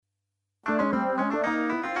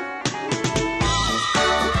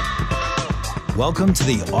Welcome to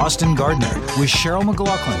the Austin Gardener with Cheryl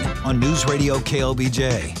McLaughlin on News Radio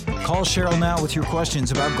KLBJ. Call Cheryl now with your questions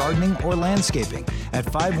about gardening or landscaping at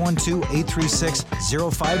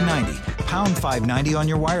 512-836-0590, pound 590 on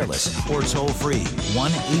your wireless, or toll free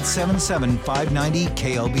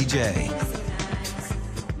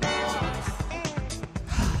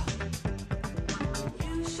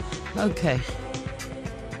 1-877-590-KLBJ. Okay.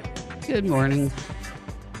 Good morning.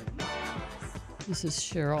 This is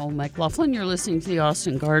Cheryl McLaughlin. You're listening to the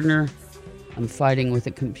Austin Gardener. I'm fighting with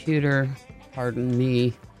a computer. Pardon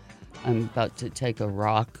me. I'm about to take a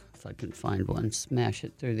rock, if I can find one, smash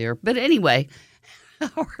it through there. But anyway,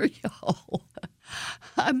 how are y'all?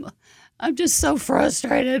 I'm just so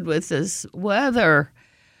frustrated with this weather.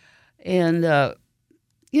 And,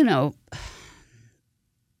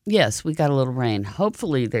 yes, we got a little rain.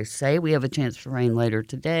 Hopefully, they say we have a chance for rain later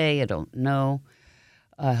today. I don't know.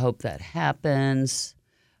 I hope that happens.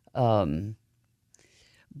 But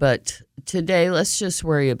today, let's just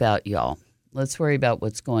worry about y'all. Let's worry about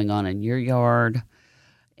what's going on in your yard.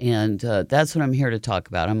 And that's what I'm here to talk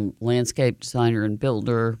about. I'm a landscape designer and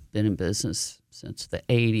builder, been in business since the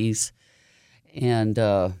 80s. And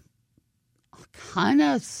I kind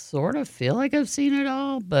of sort of feel like I've seen it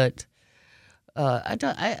all, but I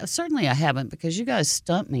haven't, because you guys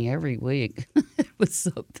stump me every week with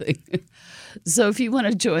something. So if you want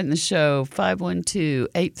to join the show,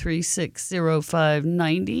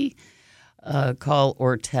 512-836-0590, call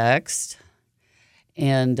or text.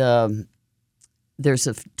 And there's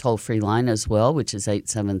a toll-free line as well, which is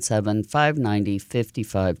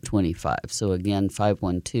 877-590-5525. So again,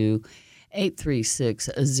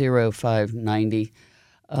 512-836-0590.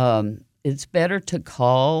 It's better to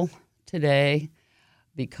call today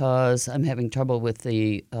because I'm having trouble with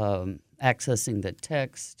the accessing the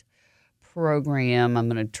text program. I'm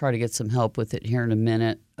going to try to get some help with it here in a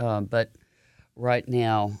minute, but right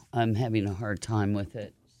now I'm having a hard time with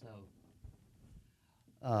it. So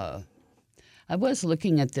I was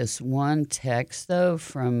looking at this one text, though,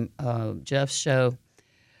 from Jeff's show.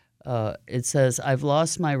 It says, I've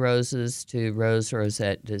lost my roses to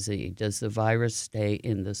rosette disease. Does the virus stay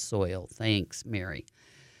in the soil? Thanks, Mary.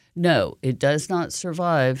 No, it does not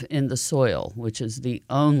survive in the soil, which is the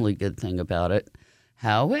only good thing about it.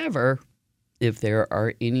 However, if there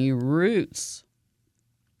are any roots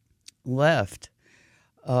left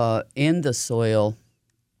in the soil,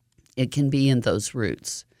 it can be in those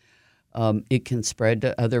roots. It can spread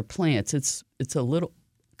to other plants. It's a little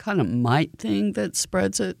kind of mite thing that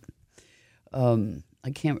spreads it.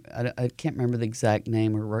 I can't remember the exact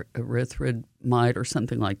name, or erythrid mite or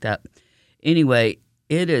something like that. Anyway,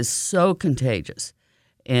 it is so contagious.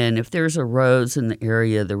 And if there's a rose in the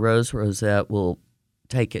area, the rosette will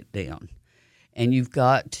take it down. And you've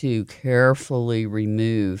got to carefully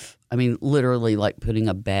remove, literally like putting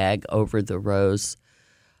a bag over the rose,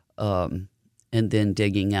 and then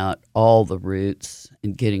digging out all the roots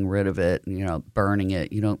and getting rid of it, burning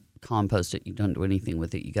it. You don't compost it. You don't do anything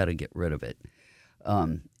with it. You got to get rid of it.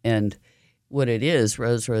 And what it is,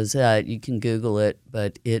 rosette, you can Google it,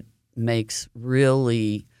 but it makes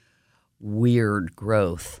really weird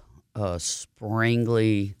growth,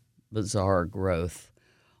 springly, bizarre growth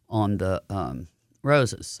on the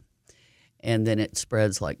roses. And then it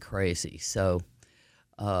spreads like crazy. So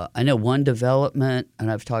I know one development, and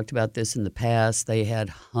I've talked about this in the past, they had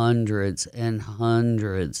hundreds and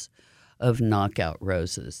hundreds of knockout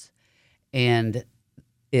roses. And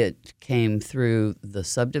it came through the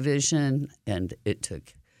subdivision, and it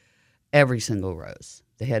took every single rose.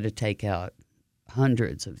 They had to take out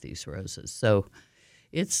hundreds of these roses. So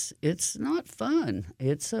it's not fun.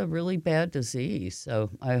 It's a really bad disease.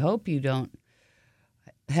 So I hope you don't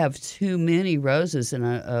have too many roses.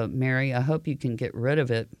 And Mary, I hope you can get rid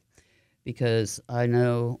of it, because I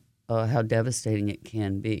know how devastating it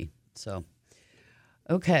can be. So,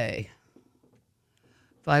 okay.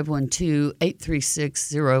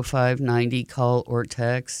 512-836-0590, call or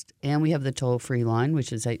text. And we have the toll-free line,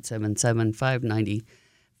 which is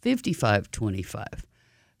 877-590-5525.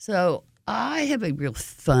 So I have a real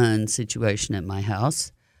fun situation at my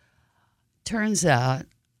house. Turns out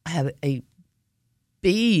I have a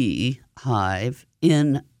bee hive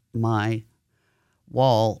in my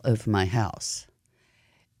wall of my house.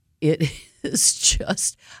 It is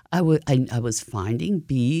just, I was finding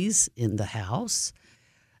bees in the house.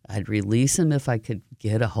 I'd release them if I could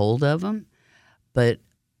get a hold of them. But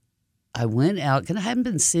I went out, because I haven't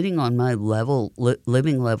been sitting on my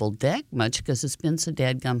living level deck much because it's been so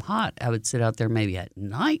dadgum hot. I would sit out there maybe at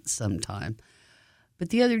night sometime. But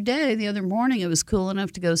the other morning, it was cool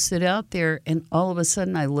enough to go sit out there, and all of a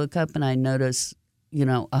sudden I look up and I notice,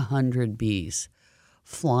 100 bees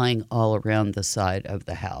flying all around the side of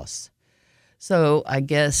the house. So I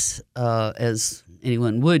guess, as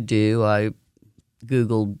anyone would do, I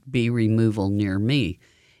Googled bee removal near me.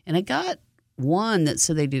 And I got one that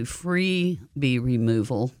said they do free bee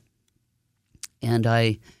removal. And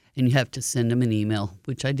you have to send them an email,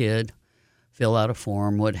 which I did, fill out a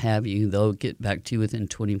form, what have you. They'll get back to you within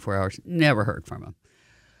 24 hours. Never heard from them.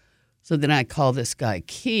 So then I call this guy,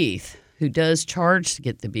 Keith, who does charge to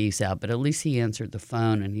get the bees out, but at least he answered the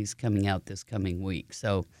phone, and he's coming out this coming week.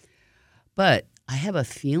 So, but I have a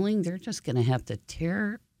feeling they're just going to have to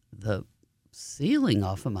tear the ceiling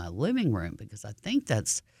off of my living room, because I think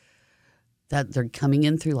that they're coming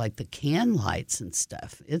in through like the can lights and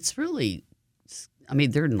stuff. It's really, I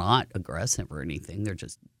mean, they're not aggressive or anything. They're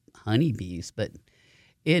just honeybees, but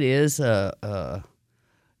it is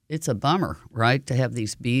it's a bummer, right, to have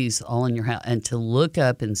these bees all in your house and to look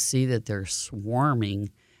up and see that they're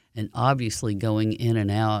swarming and obviously going in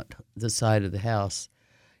and out the side of the house.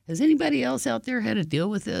 Has anybody else out there had to deal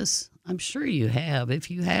with this? I'm sure you have.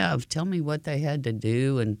 If you have, tell me what they had to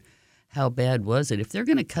do and how bad was it. If they're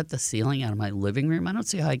going to cut the ceiling out of my living room, I don't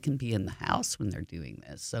see how I can be in the house when they're doing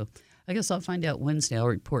this. So I guess I'll find out Wednesday. I'll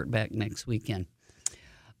report back next weekend.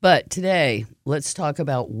 But today, let's talk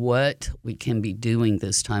about what we can be doing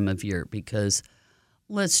this time of year, because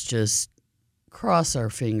let's just cross our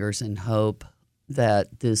fingers and hope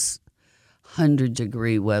that this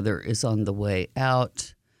 100-degree weather is on the way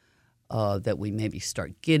out, that we maybe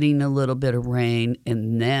start getting a little bit of rain,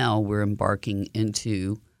 and now we're embarking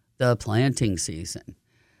into the planting season,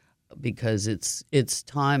 because it's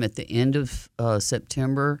time at the end of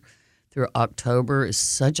September through October is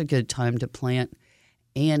such a good time to plant.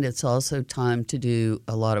 And it's also time to do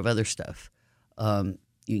a lot of other stuff. You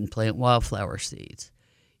can plant wildflower seeds.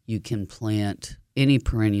 You can plant any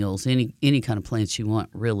perennials, any kind of plants you want,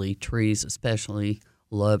 really. Trees especially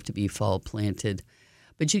love to be fall planted.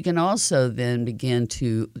 But you can also then begin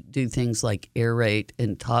to do things like aerate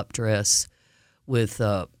and top dress with,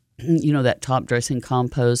 that top dressing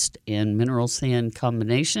compost and mineral sand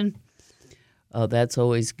combination. That's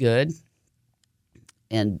always good.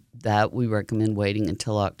 And that we recommend waiting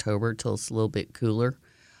until October, till it's a little bit cooler.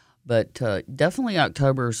 But definitely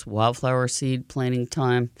October's wildflower seed planting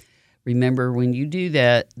time. Remember, when you do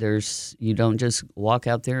that, you don't just walk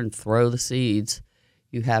out there and throw the seeds.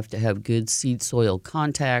 You have to have good seed soil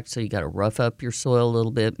contact, so you got to rough up your soil a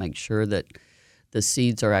little bit, make sure that the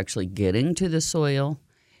seeds are actually getting to the soil.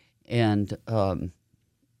 And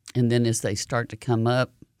then as they start to come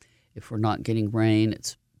up, if we're not getting rain,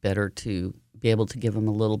 it's better to be able to give them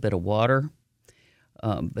a little bit of water.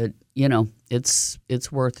 But, it's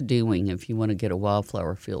worth doing if you want to get a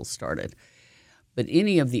wildflower field started. But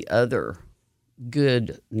any of the other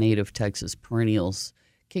good native Texas perennials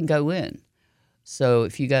can go in. So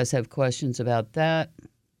if you guys have questions about that,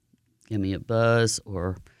 give me a buzz,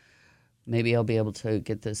 or maybe I'll be able to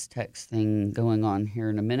get this text thing going on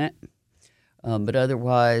here in a minute. But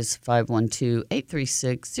otherwise,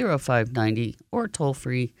 512-836-0590 or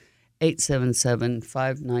toll-free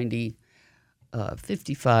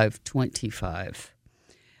 877-590-5525.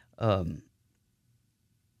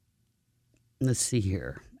 Let's see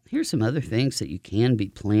here. Here's some other things that you can be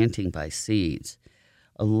planting by seeds.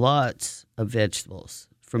 Lots of vegetables.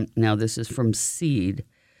 Now, this is from seed.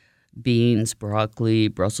 Beans, broccoli,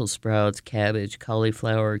 Brussels sprouts, cabbage,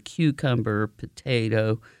 cauliflower, cucumber,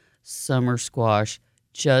 potato, summer squash,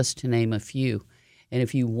 just to name a few. And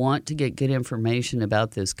if you want to get good information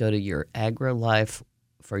about this, go to your AgriLife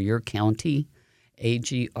for your county,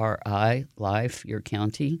 AGRI Life, your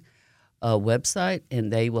county website,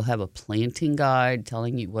 and they will have a planting guide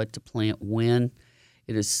telling you what to plant when.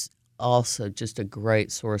 It is also just a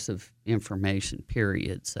great source of information,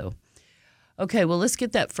 period. So, okay, well, let's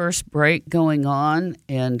get that first break going on,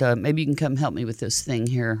 and maybe you can come help me with this thing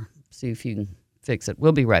here, see if you can fix it.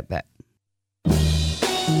 We'll be right back.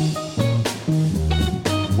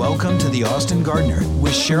 Welcome to the Austin Gardener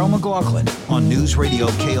with Cheryl McLaughlin on News Radio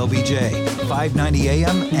KLBJ, 590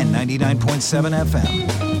 AM and 99.7 FM.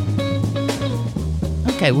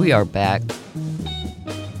 Okay, we are back.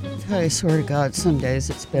 I swear to God, some days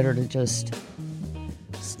it's better to just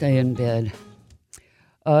stay in bed.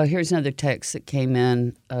 Here's another text that came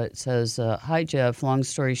in. It says, hi, Jeff. Long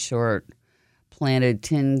story short, planted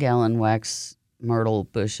 10-gallon wax myrtle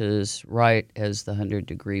bushes right as the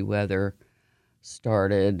 100-degree weather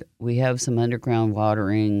started. We have some underground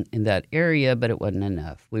watering in that area, but it wasn't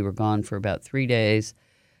enough. We were gone for about 3 days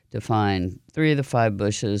to find 3 of the 5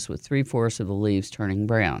 bushes with 3/4 of the leaves turning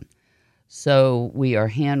brown. So we are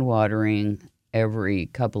hand watering every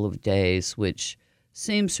couple of days, which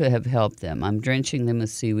seems to have helped them. I'm drenching them with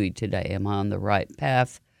seaweed today. Am I on the right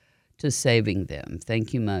path to saving them?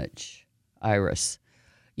 Thank you much, Iris.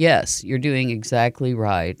 Yes, you're doing exactly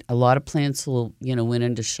right. A lot of plants will, went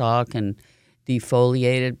into shock and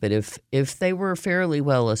defoliated, but if they were fairly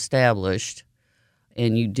well established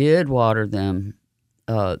and you did water them,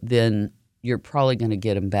 then you're probably going to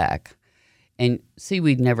get them back. And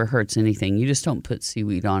seaweed never hurts anything. You just don't put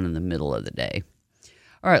seaweed on in the middle of the day.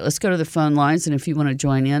 All right, let's go to the phone lines. And if you want to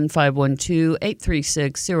join in,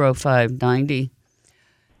 512-836-0590.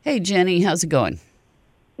 Hey, Jenny, how's it going?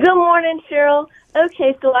 Good morning, Cheryl.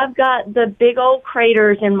 Okay, so I've got the big old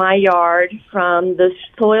craters in my yard from the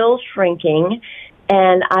soil shrinking,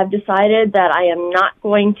 and I've decided that I am not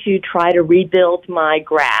going to try to rebuild my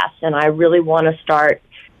grass, and I really want to start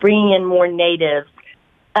bringing in more natives.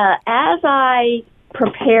 As I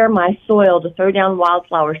prepare my soil to throw down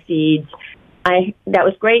wildflower seeds, that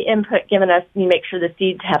was great input given us. You make sure the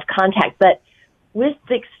seeds have contact, but with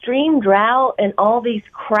the extreme drought and all these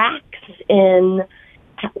cracks in,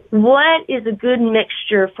 what is a good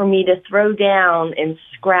mixture for me to throw down and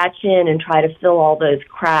scratch in and try to fill all those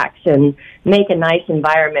cracks and make a nice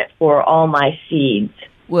environment for all my seeds?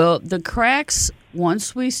 Well, the cracks,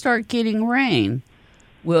 once we start getting rain,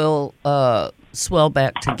 will swell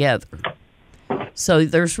back together. So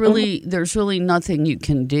there's really nothing you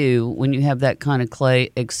can do when you have that kind of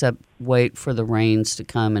clay except wait for the rains to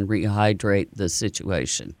come and rehydrate the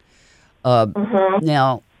situation.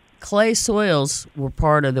 Now, clay soils were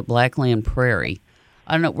part of the Blackland Prairie.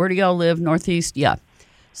 I don't know, where do y'all live? Northeast? Yeah.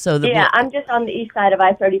 So I'm just on the east side of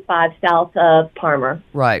I-35 south of Parmer.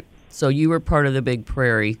 Right. So you were part of the big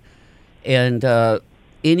prairie, and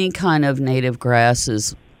any kind of native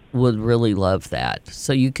grasses would really love that.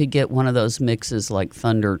 So you could get one of those mixes like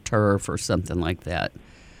Thunder Turf or something like that.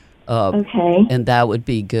 Okay. And that would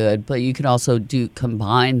be good. But you could also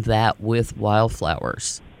combine that with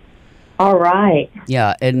wildflowers. All right.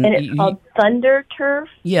 Yeah. And it's called Thunder Turf?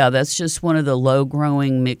 Yeah, that's just one of the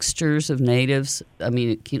low-growing mixtures of natives. I mean,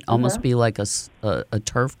 it can almost be like a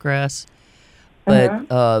turf grass.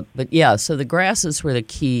 But yeah, so the grasses were the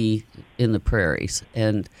key in the prairies.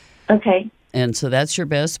 And okay. And so that's your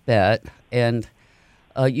best bet. And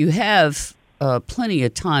you have plenty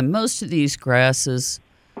of time. Most of these grasses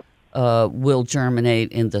will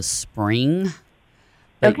germinate in the spring.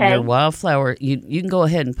 But your wildflower, you can go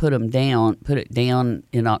ahead and put it down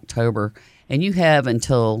in October. And you have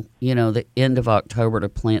until, the end of October to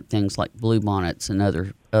plant things like bluebonnets and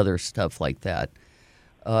other stuff like that.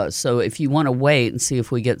 So if you want to wait and see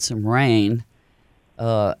if we get some rain,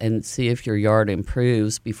 and see if your yard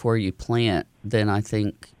improves before you plant, then I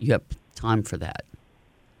think you have time for that.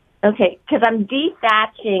 Okay, because I'm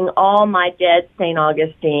dethatching all my dead St.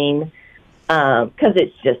 Augustine because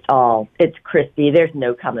it's crispy. There's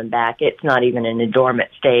no coming back. It's not even in a dormant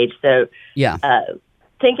stage. So yeah,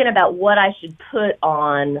 thinking about what I should put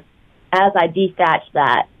on as I dethatch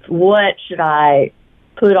that, what should I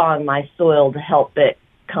put on my soil to help it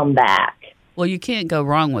come back? Well, you can't go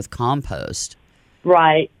wrong with compost.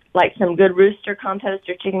 Right, like some good rooster compost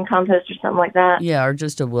or chicken compost or something like that. Yeah, or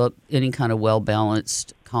just any kind of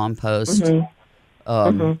well-balanced compost.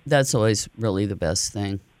 That's always really the best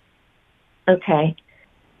thing. Okay.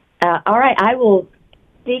 All right, I will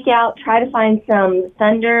try to find some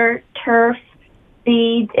Thunder Turf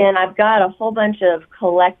seeds, and I've got a whole bunch of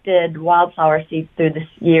collected wildflower seeds through this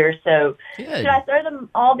year. So should I throw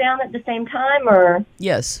them all down at the same time, or?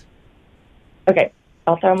 Yes. Okay.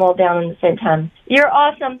 I'll throw them all down at the same time. You're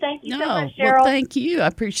awesome. Thank you so much, Cheryl. Well, thank you. I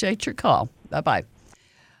appreciate your call. Bye-bye.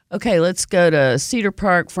 Okay, let's go to Cedar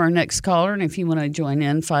Park for our next caller. And if you want to join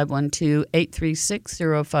in,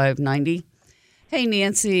 512-836-0590. Hey,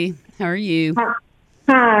 Nancy. How are you?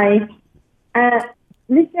 Hi.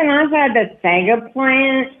 Listen, I've had a sago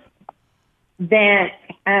plant that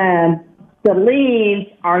the leaves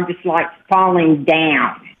are just like falling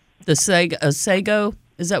down. The sago?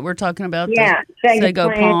 Is that what we're talking about? Yeah,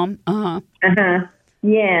 sago palm.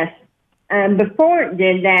 Yes. Before it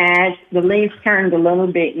did that, the leaves turned a little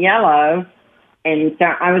bit yellow, and so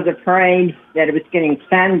I was afraid that it was getting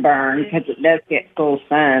sunburned because it does get full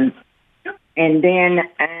sun. And then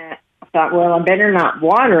I thought, well, I better not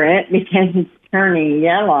water it because it's turning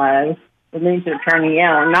yellow. The leaves are turning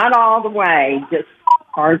yellow. Not all the way, just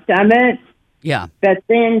parts of it. Yeah. But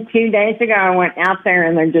then 2 days ago, I went out there,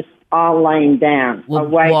 and they're just all laying down. Well,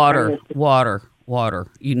 water.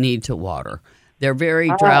 You need to water. They're very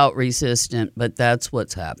drought resistant, but that's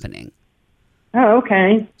what's happening. Oh,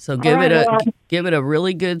 okay. So give it a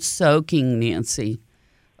really good soaking, Nancy.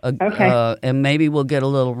 Okay. And maybe we'll get a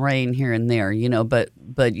little rain here and there, but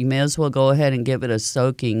but you may as well go ahead and give it a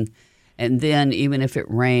soaking. And then even if it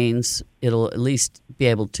rains, it'll at least be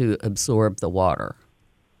able to absorb the water.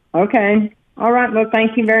 Okay. All right. Well,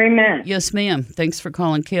 thank you very much. Yes, ma'am. Thanks for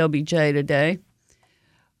calling KLBJ today.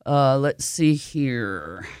 Let's see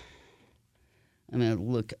here. I'm going to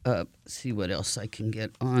look up, see what else I can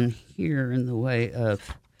get on here in the way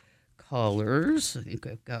of callers. I think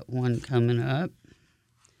I've got one coming up.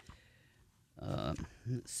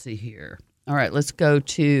 Let's see here. All right, let's go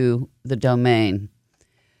to the domain.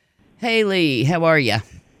 Haley, how are you?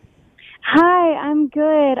 Hi, I'm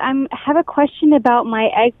good. I have a question about my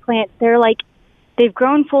eggplants. They've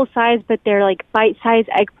grown full size, but they're like bite-sized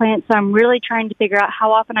eggplants. So I'm really trying to figure out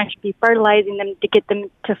how often I should be fertilizing them to get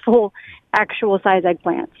them to full actual size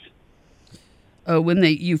eggplants. When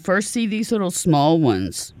you first see these little small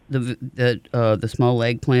ones, the small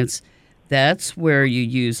eggplants, that's where you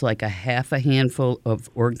use like a half a handful of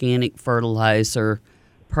organic fertilizer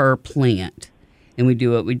per plant. And we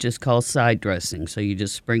do what we just call side dressing. So you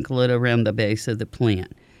just sprinkle it around the base of the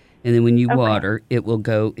plant. And then when you water, it will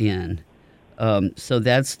go in. So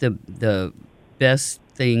that's the best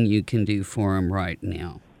thing you can do for them right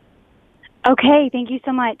now. Okay, thank you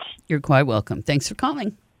so much. You're quite welcome. Thanks for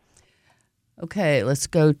calling. Okay, let's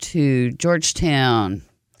go to Georgetown.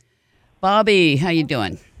 Bobby, how you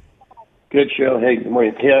doing? Good, Cheryl. Hey, good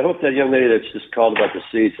morning. Yeah, I hope that young lady that's just called about the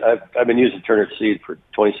seeds. I've been using Turner seed for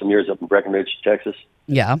 20-some years up in Breckenridge, Texas.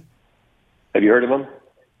 Yeah. Have you heard of them?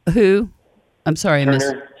 Who? I'm sorry, I missed.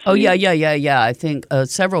 Turner Oh, seed. yeah. I think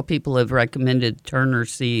several people have recommended Turner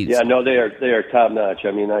seeds. Yeah, no, they are top notch.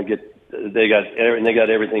 I mean, they got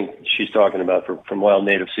everything she's talking about from Wild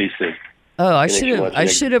Native Seed. Oh, I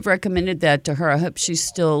should have recommended that to her. I hope she's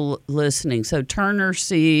still listening. So Turner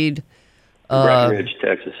seed. Breckenridge,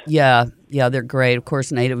 Texas. Yeah, they're great. Of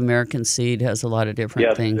course, Native American seed has a lot of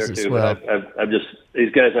different things as too, well. I've just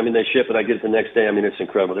these guys. I mean, they ship it. I get it the next day. I mean, it's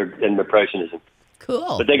incredible. And the pricing isn't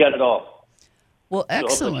cool. But they got it all. Well,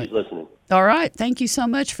 excellent. So hopefully she's listening. All right, thank you so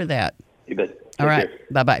much for that. You bet. All right,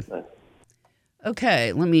 bye. Bye.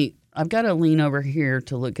 Okay, I've got to lean over here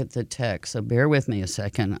to look at the text, so bear with me a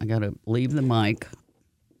second. I got to leave the mic.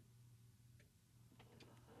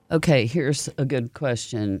 Okay, here's a good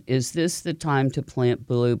question. Is this the time to plant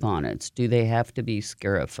bluebonnets? Do they have to be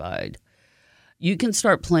scarified? You can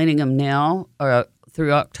start planting them now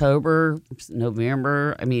through October,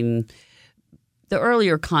 November. I mean, the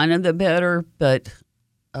earlier kind of the better, but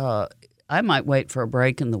I might wait for a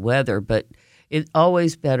break in the weather, but it's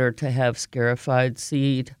always better to have scarified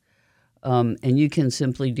seed. And you can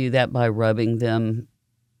simply do that by rubbing them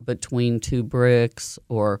between two bricks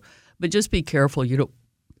but just be careful.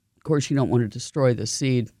 Of course, you don't want to destroy the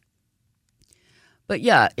seed. But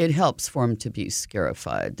yeah, it helps for them to be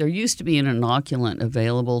scarified. There used to be an inoculant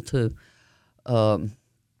available to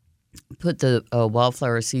put the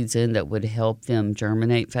wildflower seeds in that would help them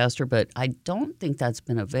germinate faster, but I don't think that's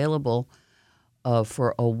been available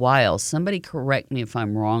for a while. Somebody correct me if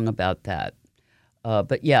I'm wrong about that.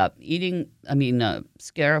 But yeah,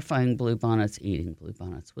 scarifying bluebonnets,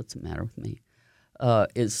 what's the matter with me?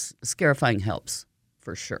 Scarifying helps.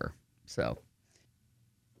 For sure. So,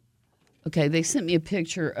 okay, they sent me a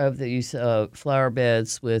picture of these flower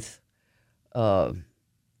beds with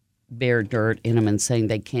bare dirt in them and saying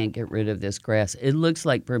they can't get rid of this grass. It looks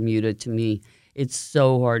like Bermuda to me. It's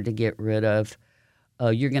so hard to get rid of.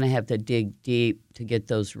 You're going to have to dig deep to get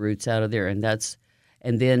those roots out of there, and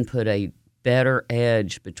then put a better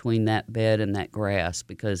edge between that bed and that grass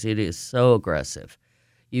because it is so aggressive.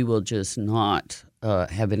 You will just not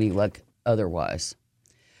have any luck otherwise.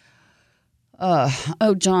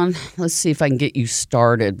 John, let's see if I can get you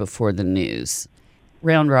started before the news.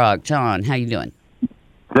 Round Rock, John, how you doing?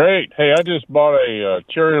 Great. Hey, I just bought a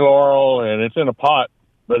cherry laurel, and it's in a pot,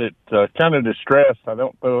 but it's kind of distressed. I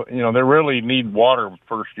don't, they really need water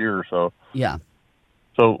first year, so. Yeah.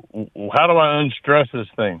 So how do I unstress this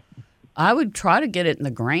thing? I would try to get it in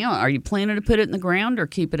the ground. Are you planning to put it in the ground or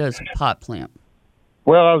keep it as a pot plant?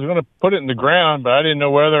 Well, I was going to put it in the ground, but I didn't know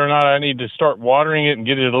whether or not I need to start watering it and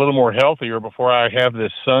get it a little more healthier before I have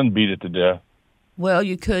this sun beat it to death. Well,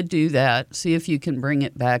 you could do that. See if you can bring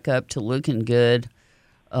it back up to looking good.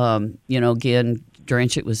 Again,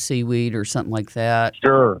 drench it with seaweed or something like that.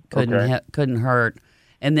 Sure. Couldn't hurt.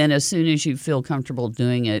 And then as soon as you feel comfortable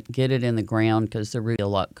doing it, get it in the ground because they're really a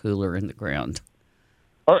lot cooler in the ground.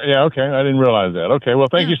 Oh, yeah, okay. I didn't realize that. Okay, well,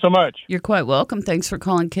 thank you so much. You're quite welcome. Thanks for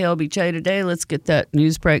calling KLBJ today. Let's get that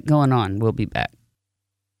news break going on. We'll be back.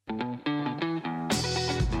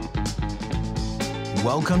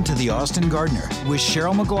 Welcome to the Austin Gardener with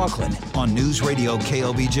Cheryl McLaughlin on News Radio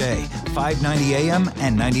KLBJ, 590 AM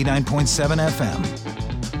and 99.7 FM.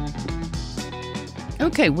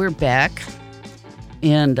 Okay, we're back,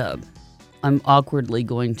 and I'm awkwardly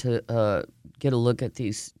going to get a look at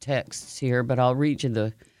these texts here, but I'll read you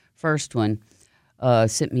the first one.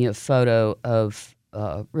 Sent me a photo of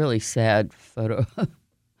a really sad photo,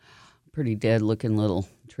 pretty dead-looking little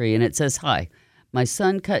tree, and it says, "Hi, my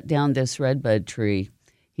son cut down this redbud tree.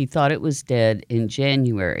 He thought it was dead in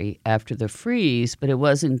January after the freeze, but it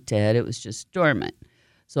wasn't dead. It was just dormant.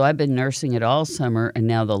 So I've been nursing it all summer, and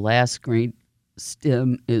now the last green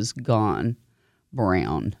stem is gone,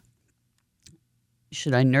 brown.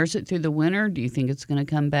 Should I nurse it through the winter? Do you think it's going to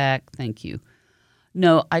come back? Thank you."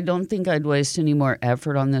 No, I don't think I'd waste any more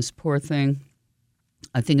effort on this poor thing.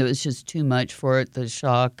 I think it was just too much for it, the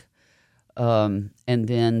shock, and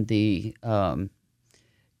then the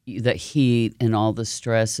heat and all the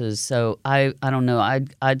stresses. So I don't know.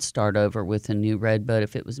 I'd start over with a new redbud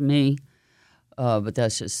if it was me. But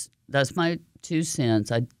that's my 2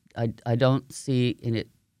 cents. I don't see in it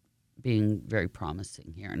being very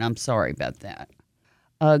promising here, and I'm sorry about that.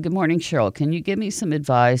 Good morning, Cheryl. Can you give me some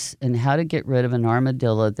advice on how to get rid of an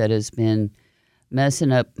armadillo that has been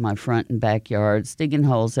messing up my front and backyards, digging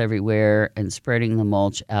holes everywhere, and spreading the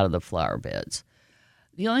mulch out of the flower beds?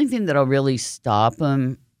 The only thing that'll really stop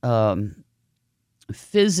them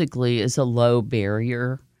physically is a low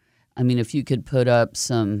barrier. I mean, if you could put up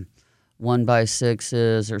some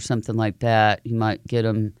 1x6s or something like that, you might get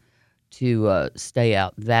them to stay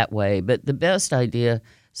out that way. But the best idea,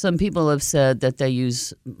 some people have said that they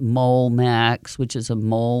use Mole Max, which is a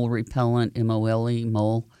mole repellent, M-O-L-E,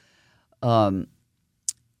 mole. And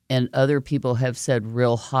other people have said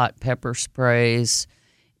real hot pepper sprays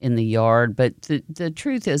in the yard. But the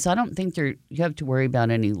truth is, I don't think you have to worry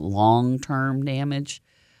about any long-term damage.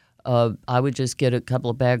 I would just get a couple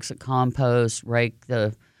of bags of compost, rake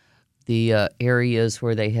the areas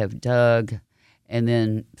where they have dug, and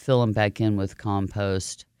then fill them back in with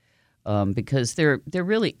compost, because they're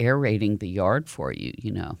really aerating the yard for you,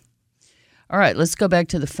 you know. All right, let's go back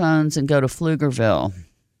to the phones and go to Pflugerville.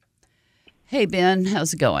 Hey, Ben,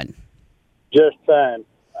 how's it going? Just fine.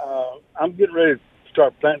 I'm getting ready to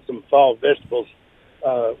start planting some fall vegetables,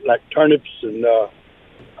 like turnips and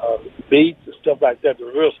beets and stuff like that. They're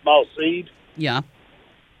real small seed. Yeah.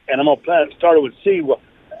 And I'm going to start it with seed. Well,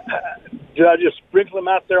 do I just sprinkle them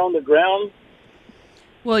out there on the ground?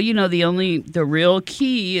 Well, you know, the real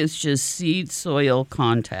key is just seed soil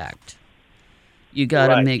contact. You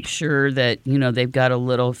got to make sure that, you know, they've got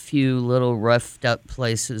a few little roughed up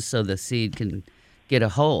places so the seed can get a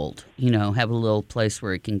hold, you know, have a little place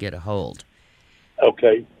where it can get a hold.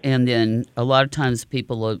 Okay. And then a lot of times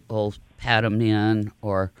people will pat them in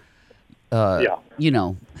or, you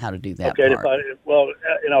know, how to do that part. In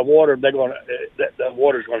our water, the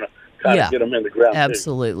water's going to kind of get them in the ground.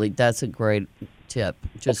 Absolutely. Too. That's a great tip.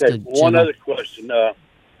 Just one other question. I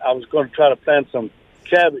was going to try to plant some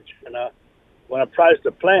cabbage, and when I priced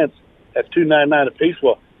the plants at $2.99 a piece,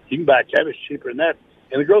 well, you can buy cabbage cheaper than that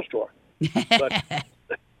in the grocery store. But,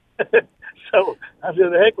 so I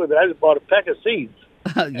said, the heck with it. I just bought a pack of seeds.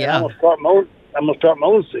 Yeah. I'm gonna start my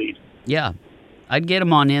own seed. Yeah, I'd get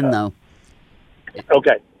them on in though.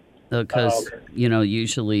 Okay. Because you know,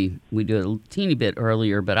 usually we do it a teeny bit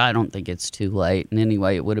earlier, but I don't think it's too late. And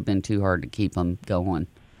anyway, it would have been too hard to keep them going.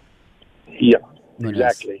 Yeah,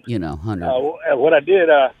 exactly. You know, 100. What I did,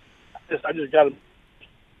 I just got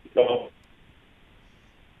little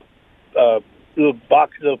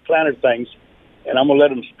box, little planter things, and I'm gonna let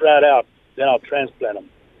them sprout out. Then I'll transplant them.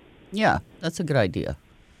 Yeah, that's a good idea.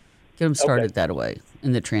 Get them started that way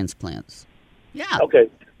in the transplants. Yeah. Okay.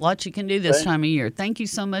 Lots you can do this time of year. Thank you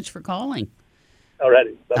so much for calling. All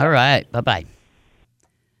righty. All right. Bye-bye.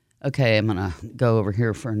 Okay, I'm going to go over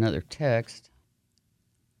here for another text.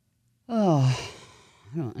 Oh,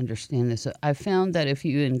 I don't understand this. I found that if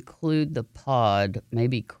you include the pod,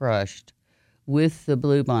 maybe crushed, with the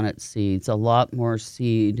bluebonnet seeds, a lot more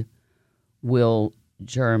seed will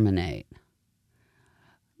germinate.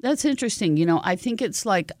 That's interesting. You know, I think it's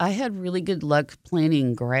like I had really good luck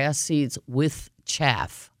planting grass seeds with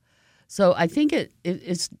chaff. So I think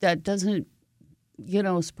it's that doesn't, you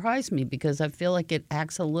know, surprise me because I feel like it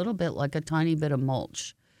acts a little bit like a tiny bit of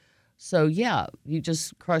mulch. So, yeah, you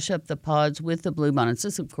just crush up the pods with the bluebonnets.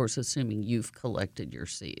 This, of course, assuming you've collected your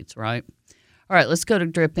seeds, right? All right, let's go to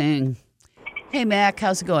dripping. Hey, Mac,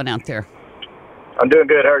 how's it going out there? I'm doing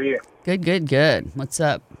good. How are you? Good. What's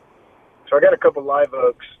up? So I got a couple live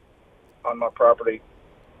oaks on my property,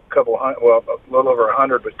 a little over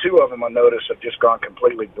 100, but 2 of them I noticed have just gone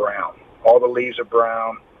completely brown. All the leaves are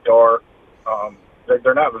brown, dark.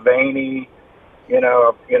 They're not veiny. You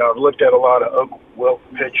know, I've looked at a lot of oak wilt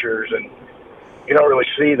pictures, and you don't really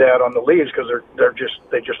see that on the leaves because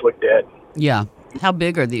they just look dead. Yeah. How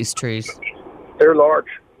big are these trees? They're large.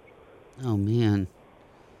 Oh, man.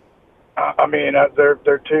 I mean,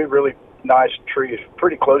 they're two really nice trees,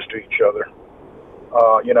 pretty close to each other.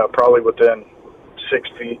 Probably within 6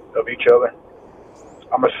 feet of each other.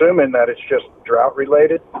 I'm assuming that it's just drought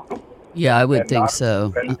related. Yeah, I would think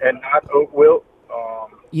so. And not oak wilt.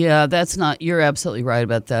 Yeah, that's not. You're absolutely right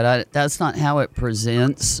about that. That's not how it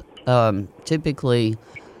presents. Typically,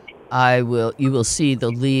 you will see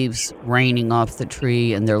the leaves raining off the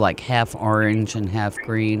tree, and they're like half orange and half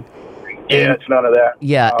green. Yeah, it's none of that.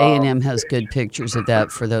 Yeah, A&M has good pictures of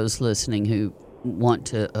that for those listening who want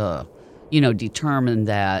to, determine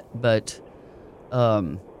that. But, I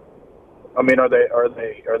mean, are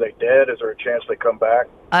they dead? Is there a chance they come back?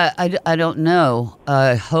 I don't know.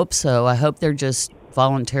 I hope so. I hope they're just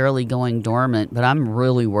voluntarily going dormant. But I'm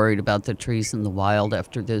really worried about the trees in the wild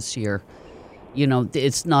after this year.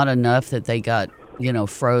 It's not enough that they got,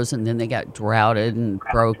 frozen, then they got droughted and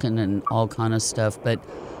broken and all kind of stuff. But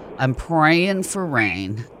I'm praying for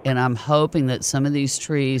rain, and I'm hoping that some of these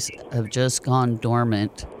trees have just gone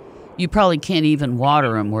dormant. You probably can't even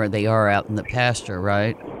water them where they are out in the pasture,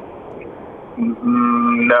 right?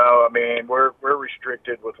 No, I mean, we're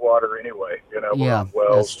restricted with water anyway. We're on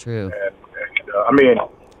wells. That's true. And I mean,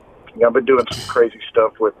 I've been doing some crazy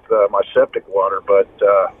stuff with my septic water, but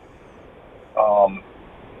I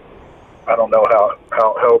don't know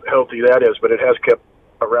how healthy that is, but it has kept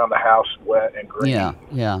around the house wet and green.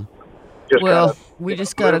 Yeah. We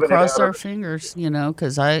just got to cross our fingers,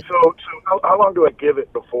 because I... So how long do I give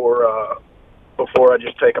it before I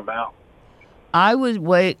just take them out? I would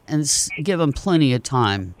wait and give them plenty of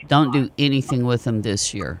time. Don't do anything with them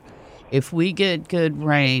this year. If we get good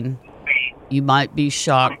rain, you might be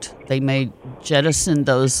shocked. They may jettison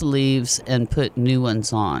those leaves and put new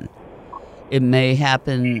ones on. It may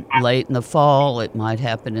happen late in the fall. It might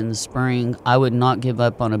happen in the spring. I would not give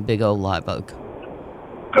up on a big old live oak.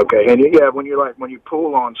 Okay, and when you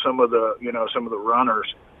pull on some of the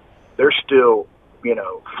runners, they're still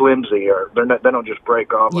flimsy, or they don't just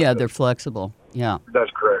break off. Yeah, they're flexible. Yeah, that's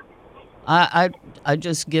correct. I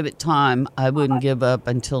just give it time. I wouldn't give up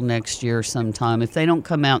until next year sometime. If they don't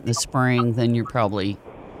come out in the spring, then you're probably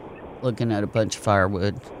looking at a bunch of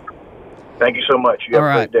firewood. Thank you so much. You have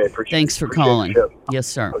a great day. Thanks for calling. Yes,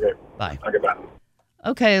 sir. Okay. Bye. Okay, bye.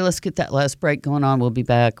 Okay, let's get that last break going on. We'll be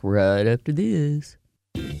back right after this.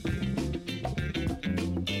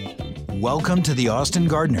 Welcome to the Austin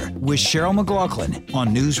Gardener with Cheryl McLaughlin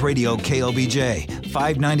on News Radio KLBJ,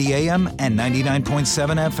 590 AM and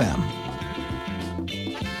 99.7 FM.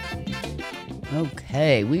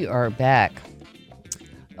 Okay, we are back.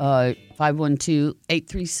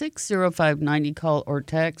 512-836-0590, call or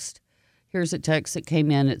text. Here's a text that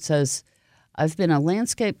came in. It says, I've been a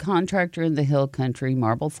landscape contractor in the Hill Country,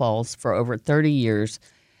 Marble Falls, for over 30 years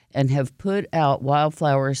and have put out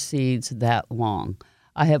wildflower seeds that long.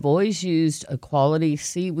 I have always used a quality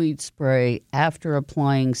seaweed spray after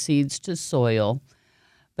applying seeds to soil,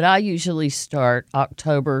 but I usually start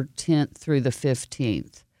October 10th through the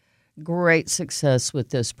 15th. Great success with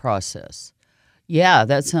this process. Yeah,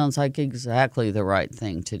 that sounds like exactly the right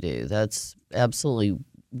thing to do. That's absolutely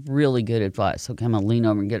really good advice. Okay, I'm going to lean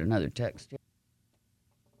over and get another text.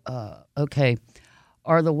 Okay.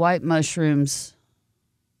 Are the white mushrooms...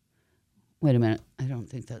 Wait a minute. I don't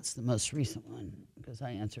think that's the most recent one because I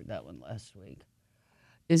answered that one last week.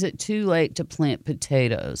 Is it too late to plant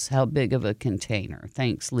potatoes? How big of a container?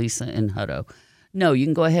 Thanks, Lisa in Hutto. No, you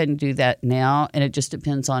can go ahead and do that now, and it just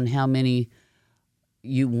depends on how many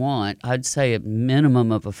you want. I'd say a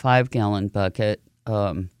minimum of a 5-gallon bucket.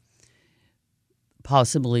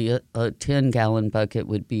 Possibly a 10-gallon bucket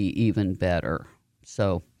would be even better.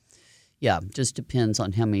 So, yeah, just depends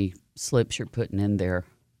on how many slips you're putting in there.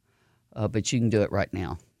 But you can do it right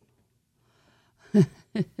now.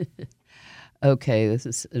 Okay, this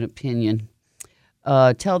is an opinion.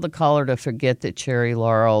 Tell the caller to forget the cherry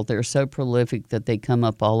laurel. They're so prolific that they come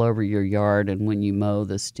up all over your yard, and when you mow,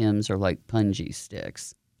 the stems are like punji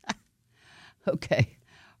sticks. Okay.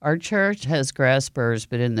 Our church has grass burrs,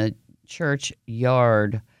 but in the church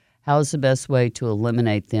yard, how's the best way to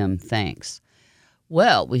eliminate them? Thanks.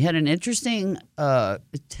 Well, we had an interesting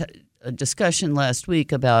discussion last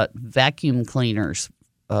week about vacuum cleaners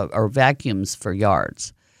or vacuums for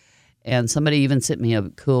yards. And somebody even sent me a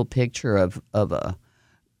cool picture of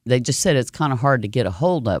they just said it's kind of hard to get a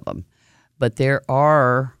hold of them. But there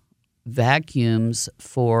are vacuums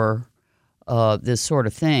for this sort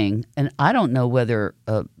of thing. And I don't know whether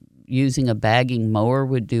using a bagging mower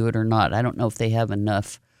would do it or not. I don't know if they have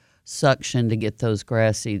enough suction to get those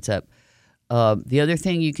grass seeds up. The other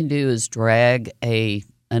thing you can do is drag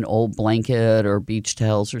an old blanket or beach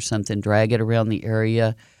towels or something, drag it around the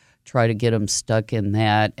area, try to get them stuck in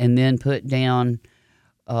that, and then put down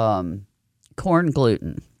corn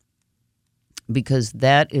gluten, because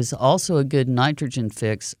that is also a good nitrogen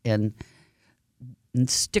fix, and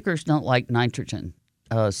stickers don't like nitrogen.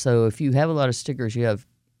 So if you have a lot of stickers,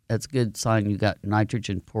 that's a good sign you got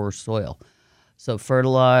nitrogen poor soil. So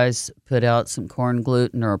fertilize, put out some corn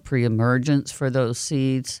gluten or a pre-emergence for those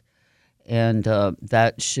seeds, and a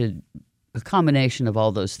combination of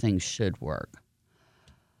all those things should work.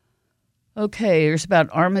 Okay, here's about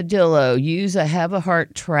armadillo. Use a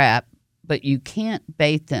have-a-heart trap, but you can't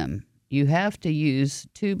bait them. You have to use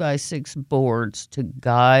 2x6 boards to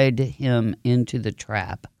guide him into the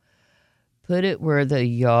trap. Put it where the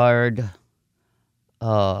yard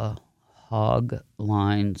hog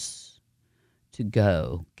lines to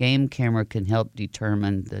go. Game camera can help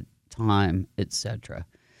determine the time, etc.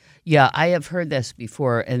 Yeah, I have heard this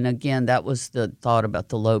before. And again, that was the thought about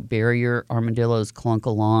the low barrier. Armadillos clunk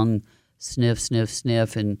along, sniff, sniff,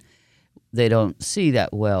 sniff, and they don't see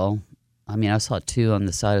that well. I mean, I saw 2 on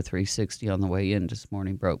the side of 360 on the way in this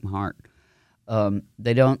morning. Broke my heart.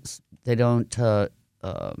 They don't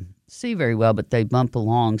see very well, but they bump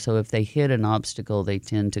along. So if they hit an obstacle, they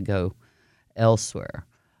tend to go elsewhere.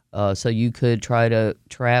 So you could try to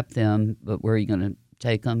trap them, but where are you going to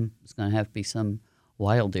take them? It's going to have to be some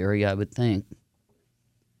wild area, I would think.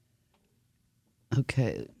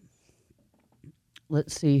 Okay.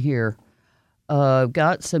 Let's see here. I've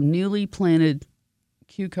got some newly planted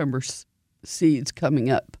cucumber seeds coming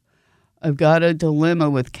up. I've got a dilemma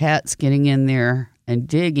with cats getting in there and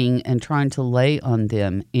digging and trying to lay on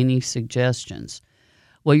them. Any suggestions?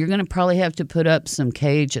 Well, you're going to probably have to put up some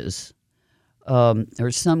cages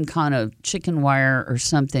or some kind of chicken wire or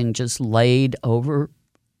something just laid over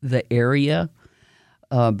the area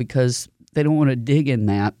because they don't want to dig in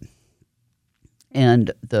that.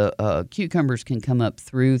 And the cucumbers can come up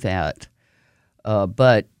through that.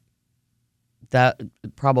 But that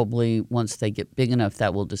probably, once they get big enough,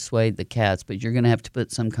 that will dissuade the cats. But you're going to have to put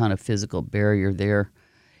some kind of physical barrier there.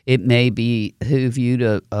 It may behoove you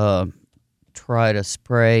to try to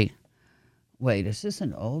spray. Wait, is this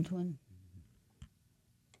an old one?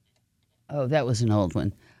 Oh, that was an old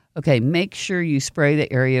one. Okay, make sure you spray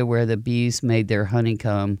the area where the bees made their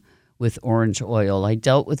honeycomb with orange oil. I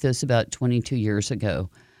dealt with this about 22 years ago.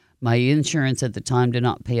 My insurance at the time did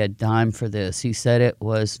not pay a dime for this. He said it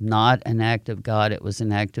was not an act of God, it was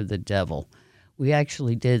an act of the devil. We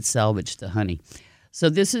actually did salvage the honey. So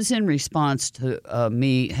this is in response to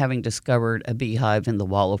me having discovered a beehive in the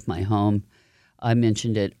wall of my home. I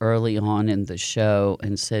mentioned it early on in the show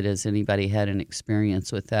and said, has anybody had an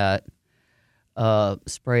experience with that?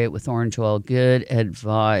 Spray it with orange oil. Good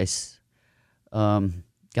advice.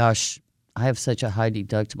 Gosh, I have such a high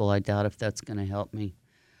deductible, I doubt if that's going to help me.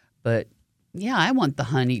 But, yeah, I want the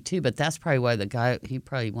honey, too. But that's probably why the guy, he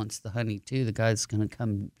probably wants the honey, too. The guy's going to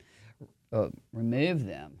come remove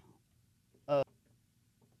them.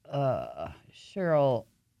 Cheryl,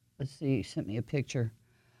 let's see, sent me a picture.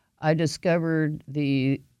 I discovered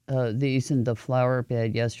these in the flower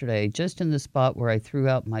bed yesterday, just in the spot where I threw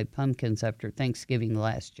out my pumpkins after Thanksgiving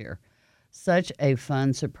last year. Such a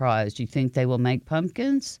fun surprise. Do you think they will make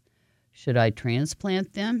pumpkins? Should I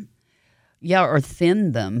transplant them? Yeah, or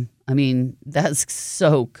thin them. I mean, that's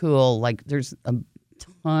so cool. Like, there's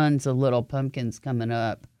tons of little pumpkins coming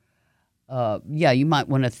up. Yeah, you might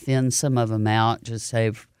want to thin some of them out, just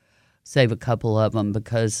save a couple of them,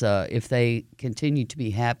 because if they continue to be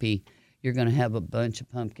happy, you're going to have a bunch of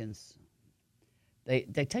pumpkins.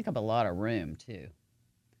 They take up a lot of room, too.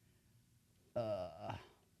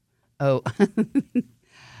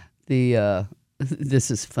 This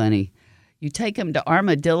is funny. You take them to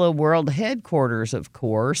Armadillo World Headquarters, of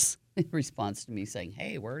course, in response to me saying,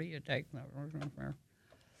 hey, where do you take them?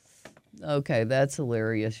 Okay, that's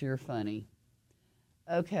hilarious. You're funny.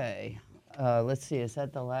 Okay, let's see. Is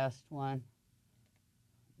that the last one?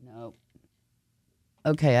 No.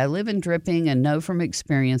 Okay, I live in Dripping and know from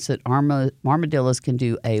experience that armadillos can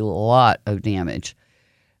do a lot of damage.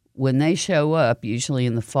 When they show up, usually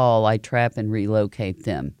in the fall, I trap and relocate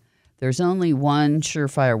them. There's only one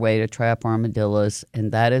surefire way to trap armadillos,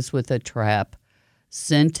 and that is with a trap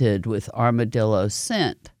scented with armadillo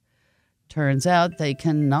scent. Turns out they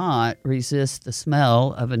cannot resist the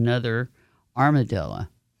smell of another armadillo.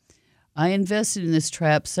 I invested in this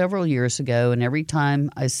trap several years ago, and every time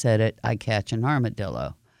I set it, I catch an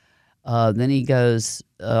armadillo. Then he goes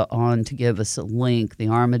on to give us a link, the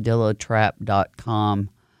armadillotrap.com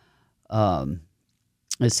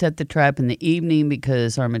Set the trap in the evening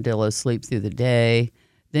because armadillos sleep through the day.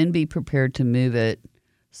 Then be prepared to move it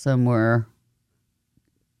somewhere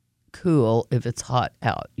cool if it's hot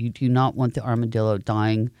out. You do not want the armadillo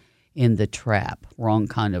dying in the trap. Wrong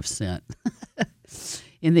kind of scent.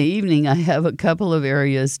 In the evening, I have a couple of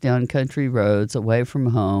areas down country roads away from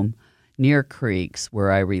home near creeks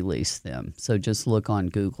where I release them. So just look on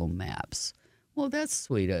Google Maps. Well, that's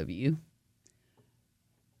sweet of you.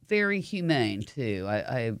 Very humane, too.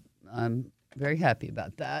 I'm very happy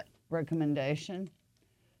about that recommendation.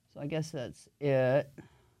 So I guess that's it.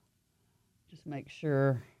 Just make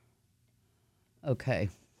sure. Okay.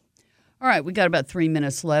 All right, we got about 3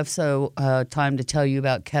 minutes left, so time to tell you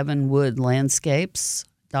about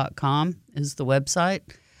KevinWoodLandscapes.com is the website.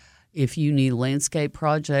 If you need a landscape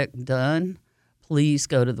project done, please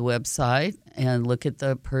go to the website and look at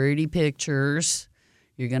the pretty pictures.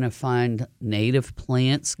 You're going to find native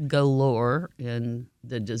plants galore in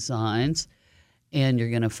the designs, and you're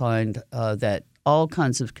going to find that all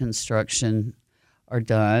kinds of construction are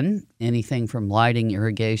done, anything from lighting,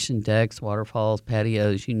 irrigation, decks, waterfalls,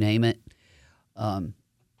 patios, you name it.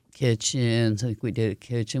 Kitchens, I think we did a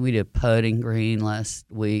kitchen. We did putting green last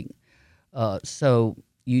week. So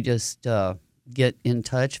you just get in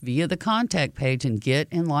touch via the contact page and get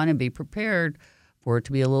in line and be prepared for it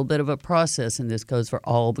to be a little bit of a process. And this goes for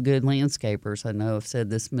all the good landscapers. I know I've said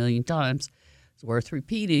this a million times. It's worth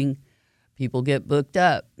repeating. People get booked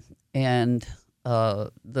up. And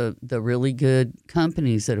the really good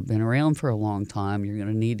companies that have been around for a long time, you're going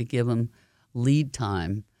to need to give them lead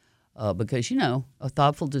time because, you know, a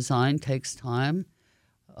thoughtful design takes time.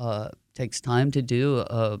 Takes time to do,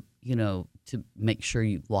 you know, to make sure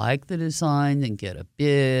you like the design, then get a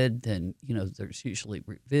bid, then, you know, there's usually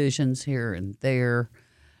revisions here and there,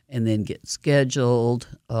 and then get scheduled.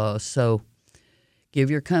 So give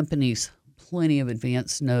your companies plenty of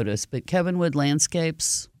advance notice. But Kevin Wood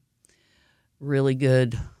Landscapes, really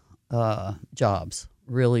good jobs,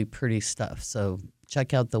 really pretty stuff. So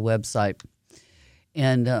check out the website.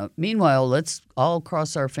 And meanwhile, let's all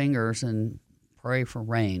cross our fingers and pray for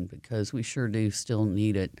rain because we sure do still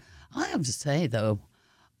need it. I have to say, though,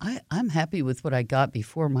 I'm happy with what I got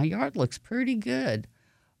before. My yard looks pretty good.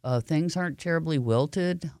 Things aren't terribly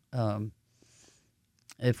wilted.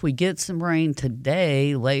 If we get some rain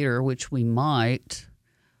today, later, which we might,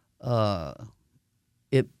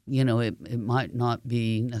 it might not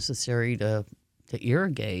be necessary to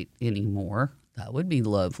irrigate anymore. That would be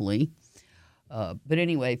lovely. But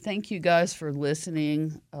anyway, thank you guys for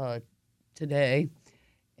listening today.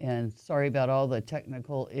 And sorry about all the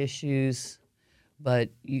technical issues, but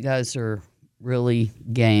you guys are really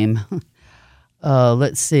game.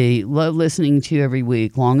 Let's see. Love listening to you every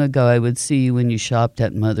week. Long ago, I would see you when you shopped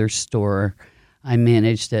at Mother's Store. I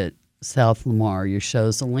managed at South Lamar. Your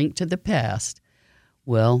show's a link to the past.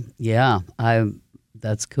 Well, yeah,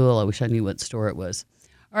 that's cool. I wish I knew what store it was.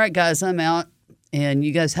 All right, guys, I'm out. And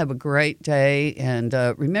you guys have a great day. And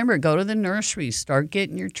remember, go to the nursery. Start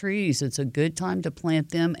getting your trees. It's a good time to plant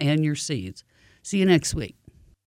them and your seeds. See you next week.